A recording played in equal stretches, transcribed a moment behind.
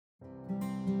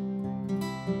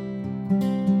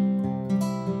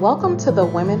Welcome to the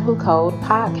Women Who Code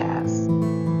podcast.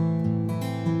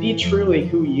 Be truly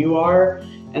who you are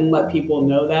and let people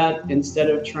know that instead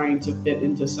of trying to fit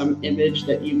into some image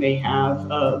that you may have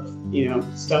of,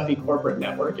 stuffy corporate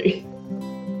networking.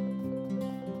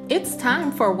 It's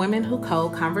time for Women Who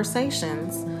Code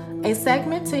Conversations, a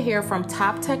segment to hear from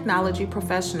top technology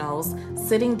professionals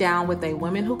sitting down with a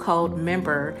Women Who Code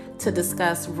member to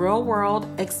discuss real-world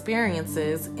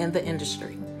experiences in the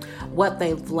industry, what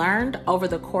they've learned over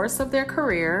the course of their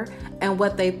career, and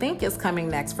what they think is coming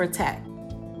next for tech.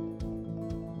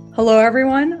 Hello,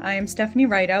 everyone. I am Stephanie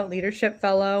Rideout, Leadership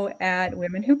Fellow at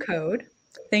Women Who Code.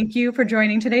 Thank you for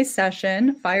joining today's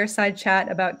session, Fireside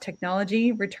Chat about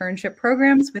Technology Returnship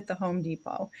Programs with the Home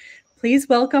Depot. Please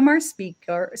welcome our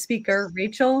speaker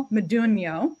Rachel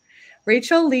Mondugno.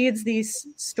 Rachel leads the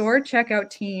store checkout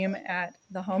team at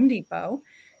the Home Depot.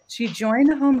 She joined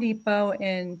the Home Depot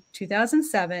in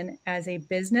 2007 as a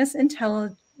business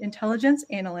intelligence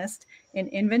analyst in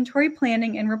inventory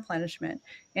planning and replenishment,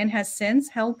 and has since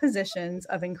held positions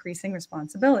of increasing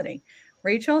responsibility.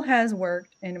 Rachel has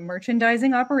worked in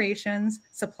merchandising operations,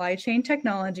 supply chain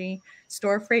technology,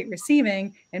 store freight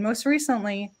receiving, and most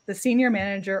recently, the senior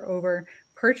manager over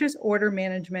purchase order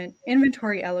management,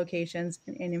 inventory allocations,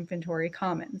 and inventory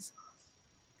commons.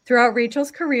 Throughout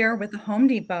Rachel's career with the Home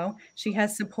Depot, she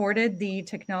has supported the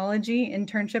Technology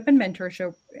Internship and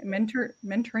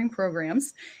Mentoring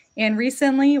Programs, and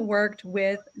recently worked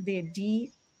with the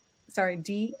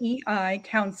DEI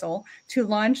Council to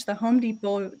launch the Home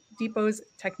Depot's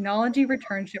Technology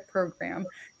Returnship Program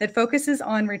that focuses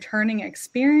on returning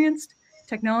experienced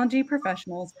technology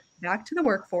professionals back to the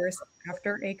workforce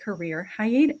after a career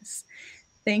hiatus.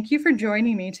 Thank you for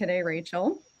joining me today,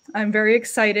 Rachel. I'm very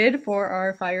excited for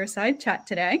our fireside chat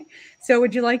today. So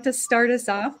would you like to start us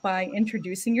off by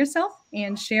introducing yourself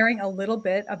and sharing a little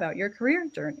bit about your career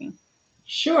journey?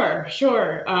 Sure.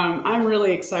 I'm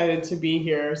really excited to be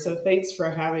here. So thanks for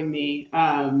having me.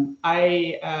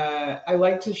 I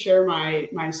like to share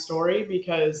my story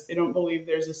because I don't believe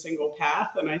there's a single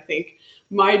path. And I think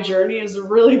my journey is a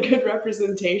really good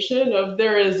representation of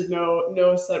there is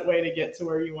no set way to get to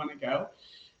where you want to go.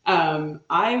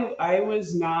 I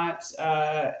was not,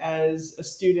 as a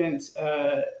student,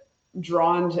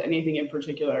 drawn to anything in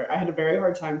particular. I had a very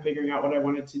hard time figuring out what I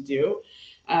wanted to do.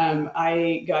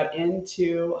 I got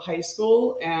into high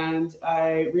school and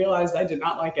I realized I did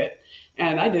not like it.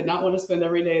 And I did not want to spend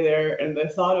every day there. And the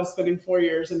thought of spending 4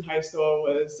 years in high school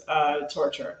was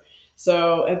torture.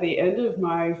 So at the end of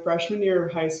my freshman year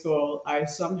of high school, I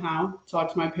somehow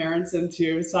talked my parents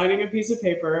into signing a piece of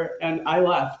paper and I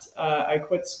left. I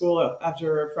quit school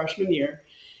after a freshman year.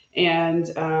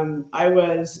 And I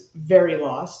was very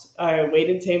lost. I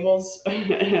waited tables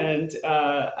and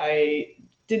I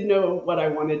didn't know what I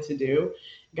wanted to do.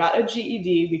 Got a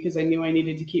GED because I knew I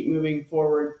needed to keep moving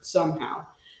forward somehow.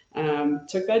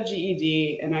 Took that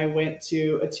GED and I went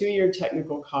to a 2-year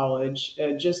technical college,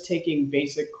 just taking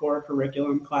basic core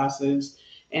curriculum classes,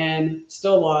 and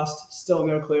still lost, still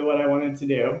no clue what I wanted to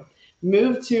do.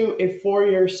 Moved to a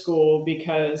 4-year school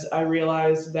because I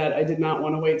realized that I did not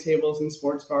want to wait tables in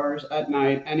sports bars at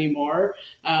night anymore.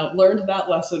 Learned that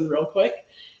lesson real quick.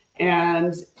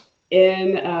 And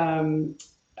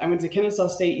I went to Kennesaw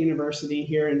State University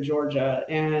here in Georgia.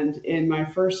 And in my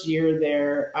first year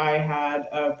there, I had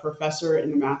a professor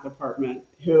in the math department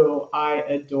who I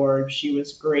adored. She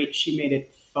was great. She made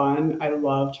it fun. I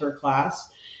loved her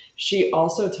class. She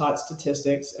also taught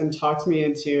statistics and talked me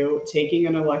into taking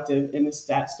an elective in the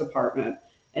stats department.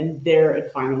 And there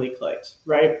it finally clicked,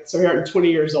 right? So here I'm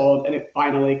 20 years old and it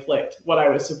finally clicked what I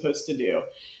was supposed to do.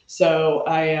 So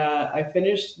I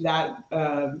finished that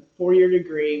 4-year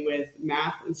degree with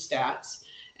math and stats.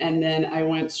 And then I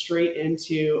went straight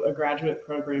into a graduate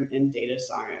program in data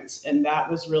science. And that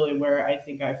was really where I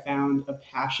think I found a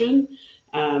passion.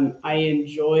 I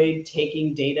enjoyed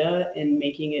taking data and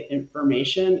making it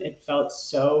information. It felt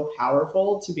so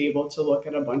powerful to be able to look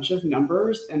at a bunch of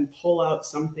numbers and pull out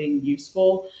something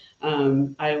useful.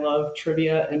 I love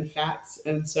trivia and facts.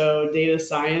 And so data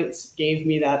science gave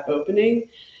me that opening.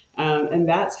 And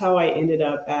that's how I ended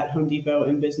up at Home Depot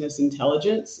in business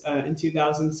intelligence. In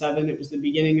 2007, it was the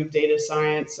beginning of data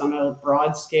science on a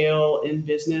broad scale in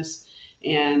business.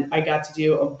 And I got to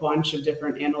do a bunch of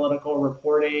different analytical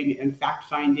reporting and fact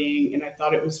finding. And I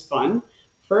thought it was fun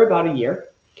for about a year.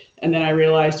 And then I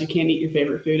realized you can't eat your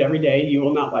favorite food every day. You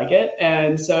will not like it.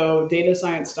 And so data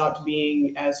science stopped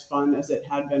being as fun as it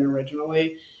had been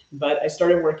originally. But I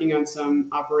started working on some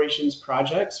operations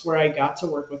projects where I got to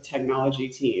work with technology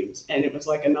teams. And it was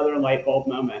like another light bulb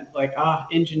moment, like,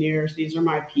 engineers, these are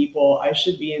my people. I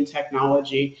should be in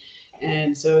technology.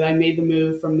 And so I made the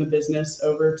move from the business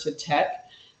over to tech.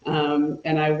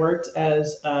 And I worked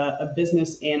as a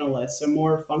business analyst, so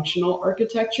more functional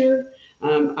architecture.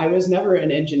 I was never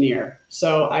an engineer,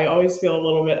 so I always feel a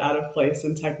little bit out of place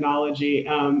in technology.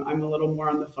 I'm a little more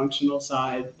on the functional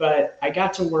side, but I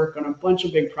got to work on a bunch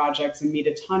of big projects and meet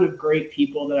a ton of great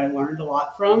people that I learned a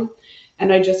lot from.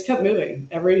 And I just kept moving.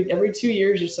 Every 2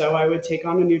 years or so, I would take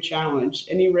on a new challenge.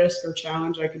 Any risk or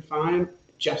challenge I could find,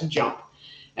 just jump.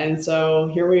 And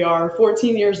so here we are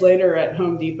 14 years later at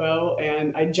Home Depot,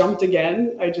 and I jumped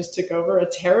again. I just took over a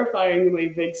terrifyingly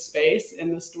big space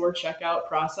in the store checkout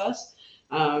process.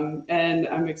 And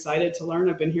I'm excited to learn.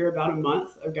 I've been here about a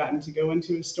month. I've gotten to go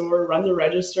into a store, run the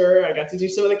register. I got to do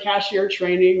some of the cashier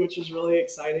training, which is really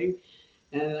exciting.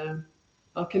 And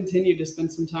I'll continue to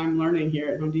spend some time learning here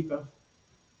at Home Depot.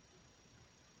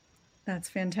 That's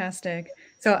fantastic.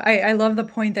 So I love the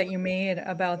point that you made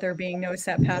about there being no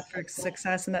set path for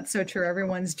success. And that's so true.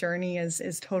 Everyone's journey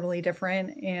is totally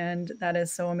different. And that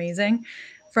is so amazing.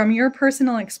 From your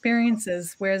personal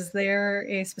experiences, was there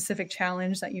a specific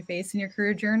challenge that you faced in your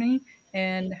career journey?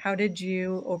 And how did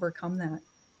you overcome that?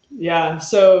 Yeah,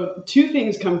 so two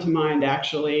things come to mind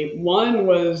actually. One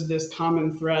was this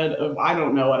common thread of I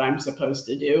don't know what I'm supposed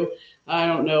to do. I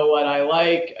don't know what I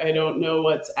like. I don't know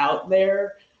what's out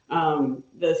there.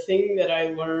 The thing that I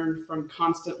learned from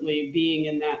constantly being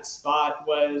in that spot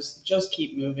was just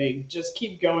keep moving, just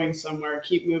keep going somewhere,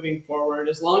 keep moving forward.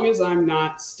 As long as I'm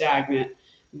not stagnant,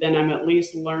 then I'm at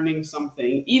least learning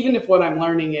something. Even if what I'm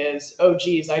learning is, oh,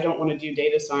 geez, I don't want to do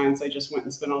data science. I just went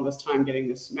and spent all this time getting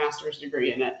this master's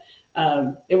degree in it.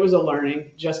 It was a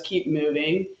learning, just keep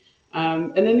moving.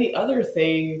 And then the other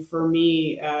thing for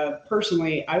me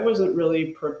personally, I wasn't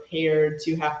really prepared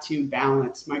to have to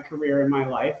balance my career and my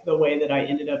life the way that I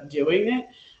ended up doing it.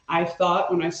 I thought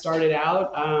when I started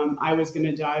out, I was going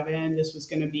to dive in. This was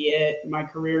going to be it, my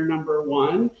career number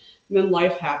one. And then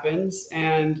life happens,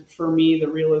 and for me, the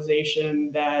realization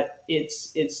that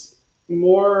it's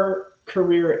more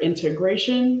career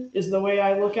integration is the way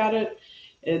I look at it.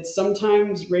 It's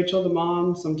sometimes Rachel the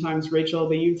mom, sometimes Rachel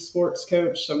the youth sports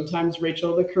coach, sometimes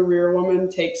Rachel the career woman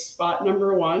takes spot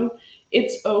number one.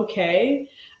 It's okay.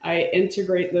 I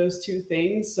integrate those two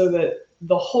things so that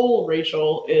the whole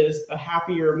Rachel is a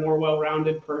happier, more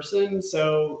well-rounded person.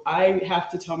 So I have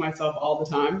to tell myself all the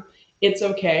time, it's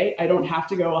okay. I don't have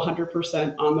to go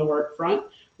 100% on the work front.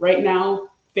 Right now,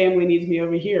 family needs me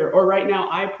over here. Or right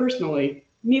now, I personally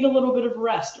need a little bit of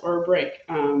rest or a break.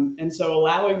 And so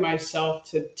allowing myself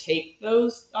to take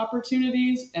those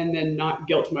opportunities and then not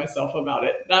guilt myself about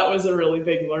it. That was a really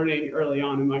big learning early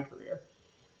on in my career.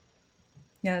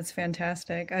 Yeah, it's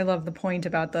fantastic. I love the point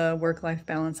about the work-life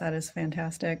balance. That is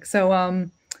fantastic. So,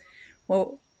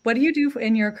 well, what do you do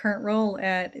in your current role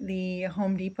at the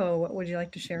Home Depot? What would you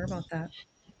like to share about that?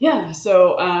 Yeah,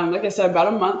 so like I said, about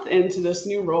a month into this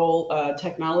new role,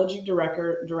 technology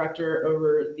director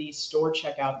over the store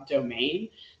checkout domain.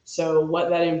 So what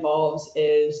that involves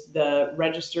is the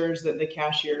registers that the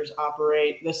cashiers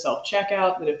operate, the self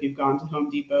checkout that if you've gone to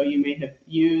Home Depot you may have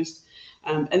used,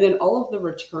 and then all of the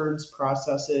returns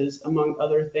processes, among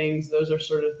other things. Those are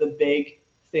sort of the big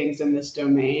things in this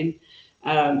domain.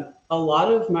 A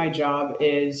lot of my job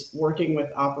is working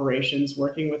with operations,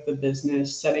 working with the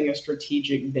business, setting a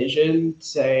strategic vision,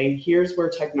 say, here's where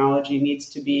technology needs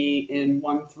to be in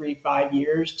 1, 3, 5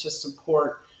 years to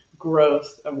support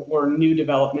growth or new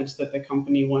developments that the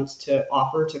company wants to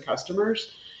offer to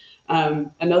customers.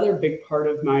 Another big part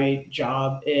of my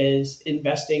job is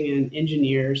investing in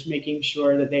engineers, making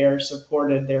sure that they are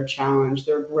supported, they're challenged,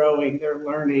 they're growing, they're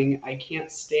learning. I can't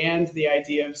stand the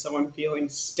idea of someone feeling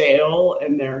stale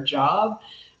in their job.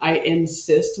 I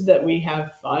insist that we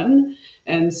have fun.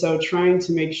 And so trying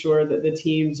to make sure that the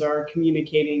teams are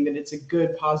communicating that it's a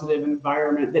good, positive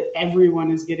environment, that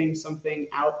everyone is getting something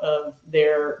out of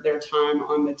their time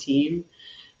on the team.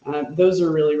 Those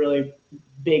are really, really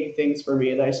big things for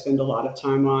me that I spend a lot of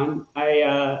time on.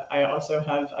 I also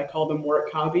have, I call them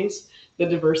work hobbies. The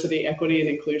Diversity, Equity, and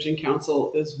Inclusion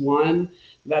Council is one.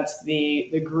 That's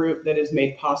the group that has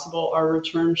made possible our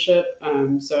returnship.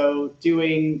 So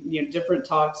doing different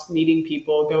talks, meeting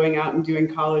people, going out and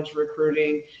doing college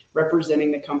recruiting,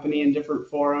 representing the company in different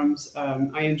forums.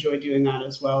 I enjoy doing that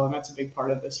as well, and that's a big part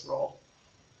of this role.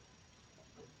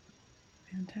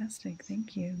 Fantastic,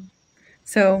 thank you.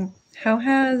 So how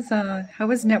has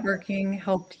networking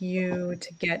helped you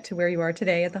to get to where you are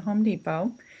today at the Home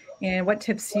Depot? And what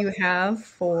tips do you have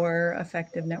for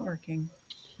effective networking?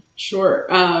 Sure.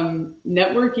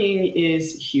 Networking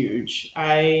is huge.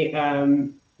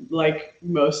 like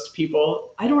most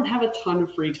people, I don't have a ton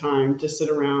of free time to sit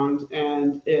around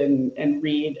and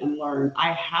read and learn.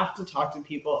 I have to talk to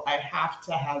people. I have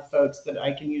to have folks that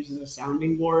I can use as a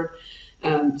sounding board,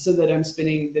 so that I'm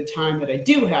spending the time that I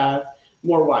do have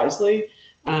more wisely.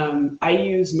 I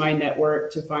use my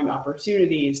network to find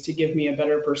opportunities to give me a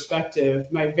better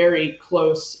perspective. My very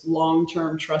close,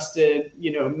 long-term trusted,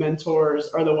 mentors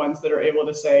are the ones that are able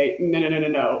to say, no, no, no, no,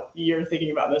 no, you're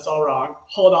thinking about this all wrong.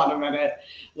 Hold on a minute.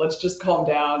 Let's just calm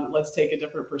down. Let's take a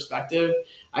different perspective.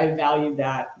 I value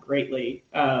that greatly.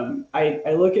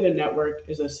 I look at a network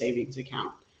as a savings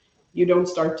account. You don't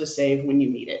start to save when you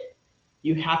need it.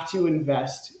 You have to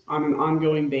invest on an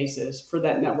ongoing basis for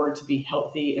that network to be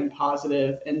healthy and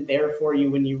positive and there for you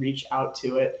when you reach out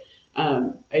to it.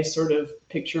 I sort of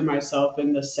picture myself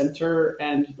in the center,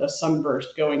 and the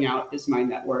sunburst going out is my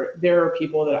network. There are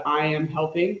people that I am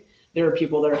helping. There are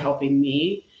people that are helping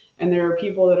me. And there are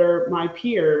people that are my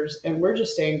peers, and we're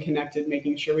just staying connected,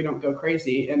 making sure we don't go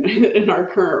crazy in our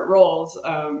current roles.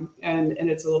 And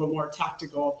it's a little more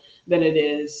tactical than it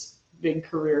is big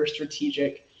career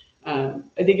strategic. I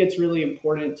think it's really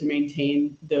important to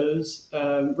maintain those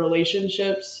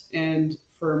relationships. And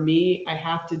for me, I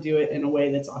have to do it in a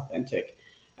way that's authentic.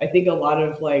 I think a lot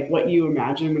of like what you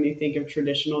imagine when you think of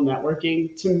traditional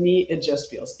networking, to me, it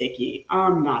just feels icky.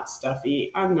 I'm not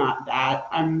stuffy. I'm not that.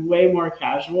 I'm way more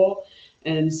casual.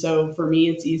 And so for me,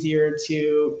 it's easier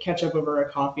to catch up over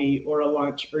a coffee or a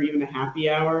lunch or even a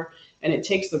happy hour. And it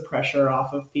takes the pressure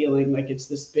off of feeling like it's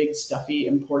this big, stuffy,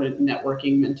 important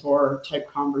networking mentor type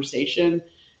conversation.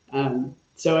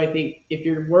 So I think if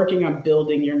you're working on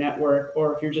building your network,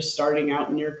 or if you're just starting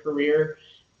out in your career,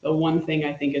 the one thing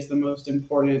I think is the most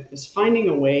important is finding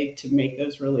a way to make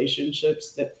those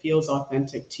relationships that feels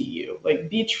authentic to you.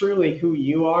 Like, be truly who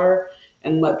you are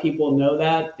and let people know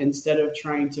that, instead of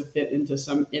trying to fit into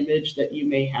some image that you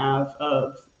may have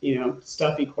of,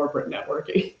 stuffy corporate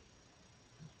networking.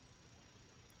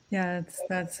 Yeah,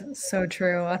 that's so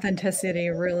true. Authenticity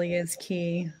really is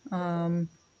key.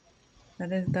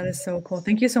 That is so cool.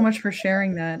 Thank you so much for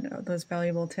sharing those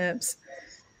valuable tips.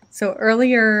 So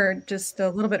earlier, just a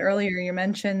little bit earlier, you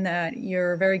mentioned that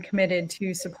you're very committed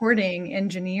to supporting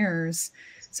engineers.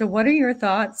 So what are your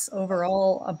thoughts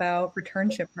overall about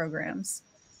returnship programs?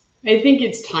 I think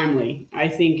it's timely. I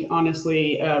think,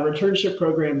 honestly, returnship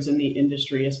programs in the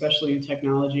industry, especially in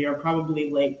technology, are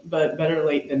probably late, but better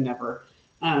late than never.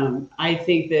 I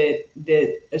think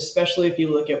that especially if you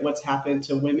look at what's happened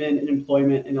to women in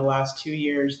employment in the last 2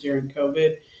 years during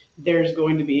COVID, there's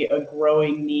going to be a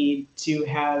growing need to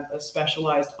have a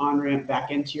specialized on-ramp back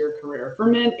into your career for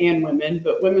men and women,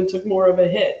 but women took more of a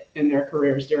hit in their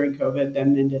careers during COVID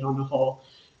than men did on the whole.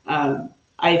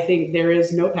 I think there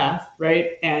is no path,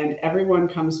 right? And everyone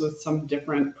comes with some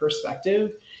different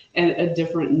perspective and a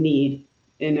different need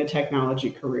in a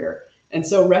technology career. And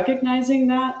so recognizing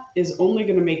that is only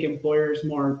going to make employers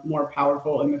more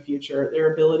powerful in the future.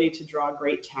 Their ability to draw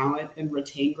great talent and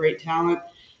retain great talent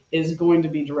is going to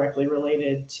be directly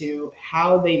related to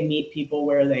how they meet people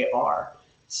where they are.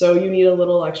 So you need a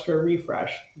little extra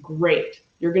refresh. Great.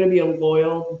 You're going to be a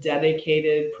loyal,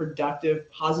 dedicated, productive,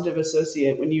 positive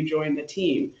associate when you join the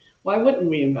team. Why wouldn't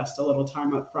we invest a little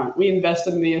time up front? We invest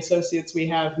in the associates we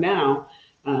have now.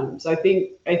 So I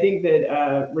think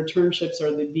that returnships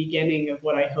are the beginning of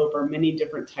what I hope are many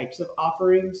different types of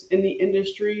offerings in the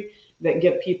industry that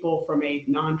get people from a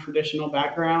non-traditional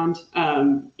background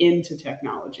into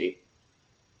technology.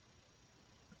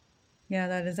 Yeah,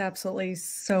 that is absolutely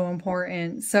so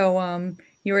important. So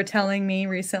you were telling me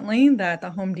recently that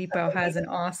the Home Depot has an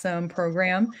awesome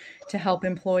program to help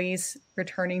employees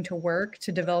returning to work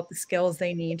to develop the skills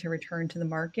they need to return to the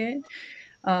market,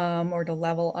 or to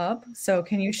level up. So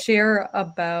can you share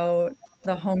about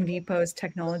the Home Depot's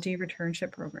Technology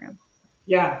Returnship Program?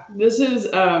 Yeah, this is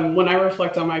when I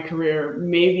reflect on my career,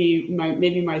 maybe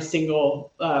my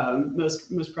single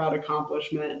most proud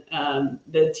accomplishment.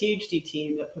 The THD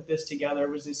team that put this together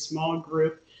was a small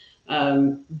group.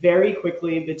 Very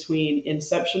quickly, between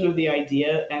inception of the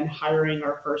idea and hiring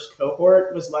our first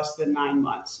cohort was less than 9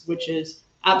 months, which is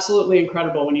absolutely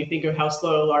incredible when you think of how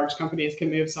slow large companies can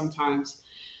move sometimes.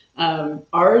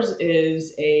 Ours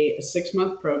is a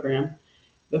 6-month program.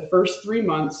 The first 3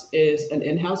 months is an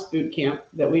in-house boot camp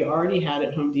that we already had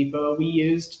at Home Depot. We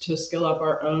used to skill up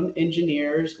our own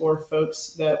engineers or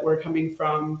folks that were coming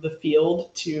from the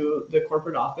field to the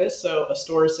corporate office. So a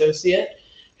store associate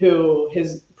who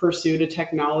has pursued a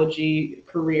technology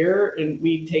career, and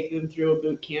we take them through a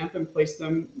boot camp and place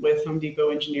them with Home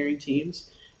Depot engineering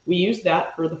teams. We use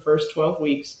that for the first 12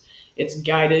 weeks. It's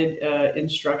guided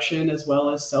instruction as well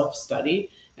as self-study,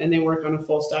 and they work on a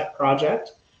full stack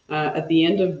project. At the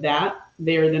end of that,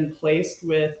 they are then placed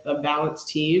with a balanced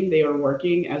team. They are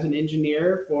working as an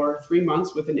engineer for 3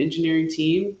 months with an engineering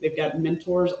team. They've got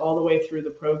mentors all the way through the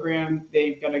program.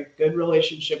 They've got a good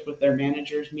relationship with their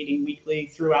managers, meeting weekly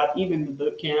throughout even the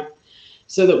boot camp,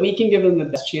 so that we can give them the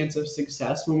best chance of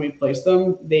success when we place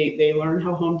them. They learn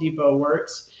how Home Depot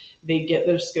works. They get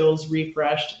their skills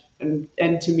refreshed. And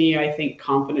to me, I think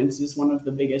confidence is one of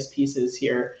the biggest pieces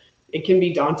here. It can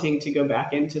be daunting to go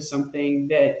back into something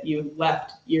that you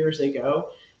left years ago,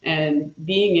 and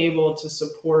being able to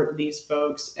support these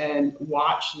folks and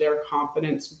watch their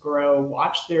confidence grow,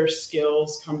 watch their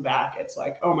skills come back. It's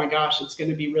like, oh my gosh, it's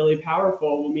going to be really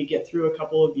powerful when we get through a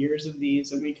couple of years of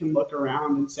these and we can look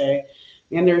around and say,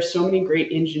 man, there are so many great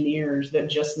engineers that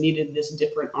just needed this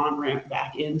different on-ramp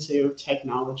back into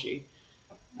technology.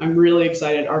 I'm really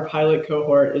excited. Our pilot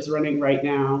cohort is running right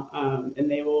now, and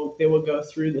they will go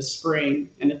through the spring.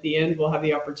 And at the end, we'll have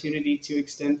the opportunity to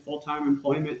extend full-time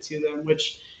employment to them,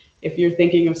 which, if you're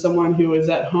thinking of someone who was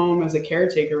at home as a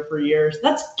caretaker for years,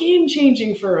 that's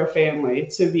game-changing for a family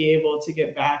to be able to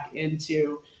get back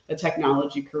into a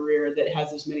technology career that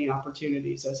has as many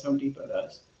opportunities as Home Depot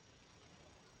does.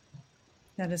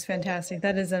 That is fantastic.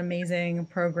 That is an amazing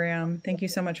program. Thank you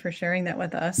so much for sharing that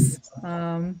with us.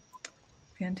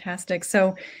 Fantastic.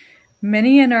 So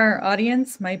many in our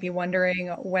audience might be wondering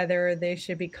whether they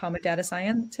should become a data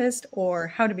scientist or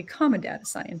how to become a data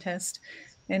scientist.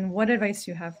 And what advice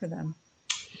do you have for them?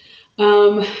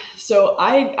 So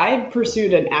I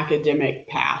pursued an academic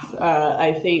path.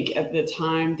 I think at the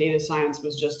time, data science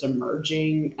was just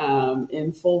emerging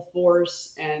in full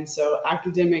force. And so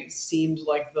academics seemed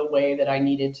like the way that I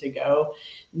needed to go.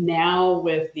 Now,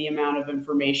 with the amount of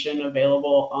information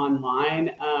available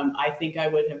online, I think I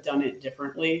would have done it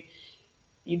differently.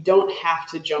 You don't have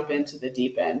to jump into the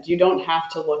deep end. You don't have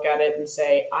to look at it and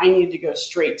say, I need to go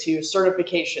straight to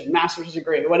certification, master's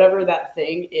degree, whatever that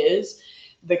thing is.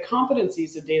 The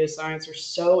competencies of data science are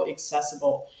so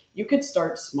accessible. You could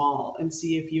start small and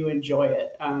see if you enjoy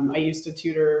it. I used to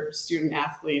tutor student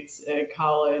athletes at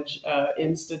college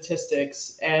in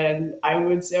statistics, and I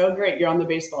would say, oh, great, you're on the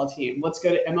baseball team. Let's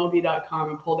go to MLB.com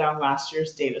and pull down last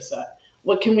year's data set.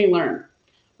 What can we learn,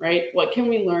 right? What can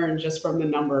we learn just from the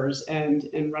numbers and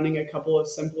running a couple of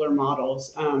simpler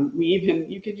models?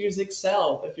 You could use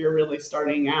Excel if you're really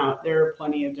starting out. There are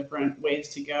plenty of different ways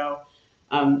to go.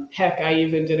 Heck, I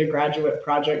even did a graduate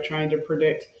project trying to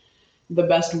predict the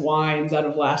best wines out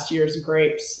of last year's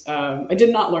grapes. I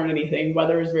did not learn anything.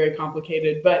 Weather is very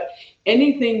complicated, but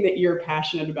anything that you're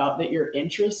passionate about, that you're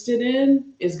interested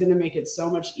in, is going to make it so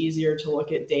much easier to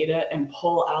look at data and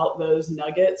pull out those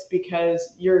nuggets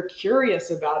because you're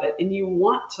curious about it and you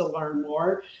want to learn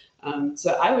more.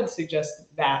 So I would suggest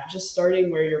that just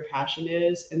starting where your passion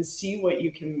is and see what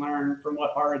you can learn from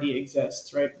what already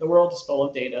exists, right? The world is full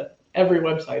of data. Every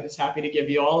website is happy to give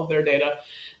you all of their data.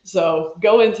 So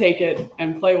go and take it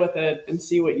and play with it and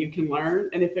see what you can learn.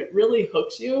 And if it really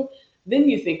hooks you, then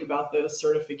you think about those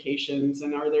certifications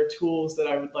and are there tools that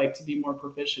I would like to be more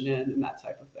proficient in and that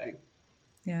type of thing.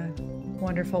 Yeah,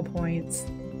 wonderful points.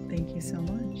 Thank you so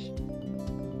much.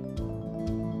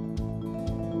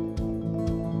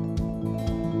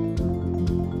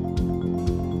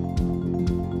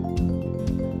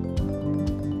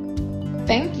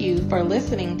 Thank you for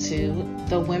listening to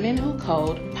the Women Who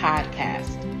Code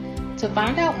podcast. To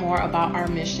find out more about our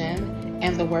mission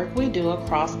and the work we do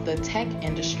across the tech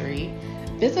industry,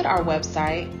 visit our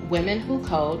website,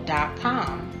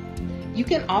 womenwhocode.com. You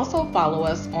can also follow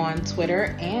us on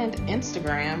Twitter and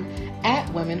Instagram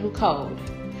at Women Who Code.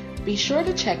 Be sure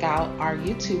to check out our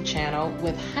YouTube channel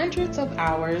with hundreds of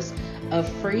hours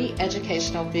of free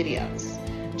educational videos.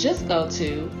 Just go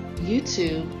to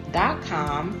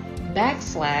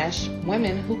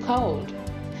youtube.com/Women Who Code.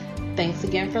 Thanks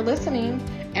again for listening,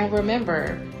 and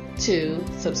remember to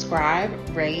subscribe,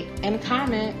 rate, and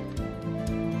comment